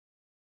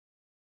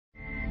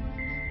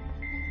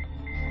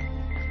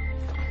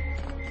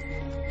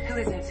Who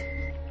is it?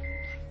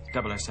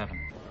 007.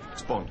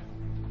 It's Bond.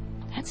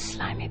 That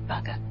slimy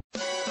bugger.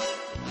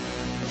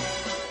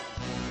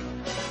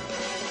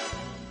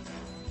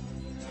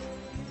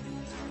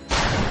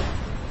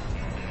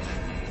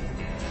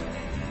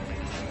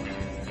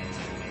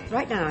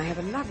 Right now, I have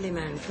a lovely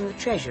man from the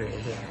Treasury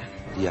here.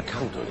 The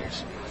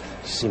accountants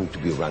seem to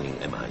be running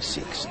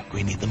MI6.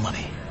 We need the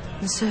money.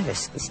 The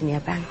service is near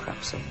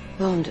bankruptcy.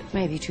 Bond, it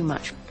may be too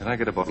much. Can I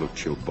get a bottle of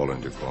chilled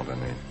Bollinger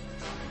Condamine?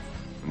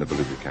 And the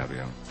Beluga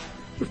caviar.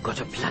 You've got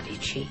a bloody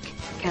cheek.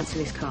 Cancel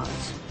his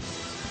cards.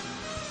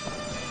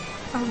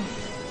 Oh,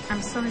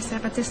 I'm sorry, sir,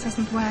 but this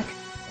doesn't work.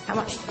 How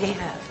much did he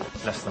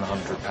have? Less than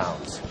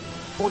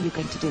 £100. All you're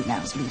going to do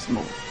now is lose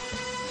more.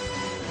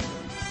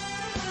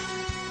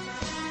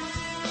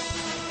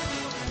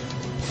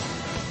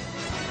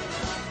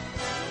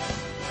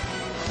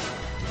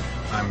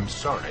 I'm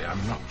sorry,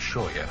 I'm not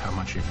sure yet how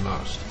much you've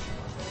lost.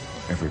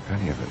 Every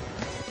penny of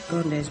it.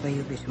 God knows where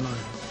you'll be tomorrow.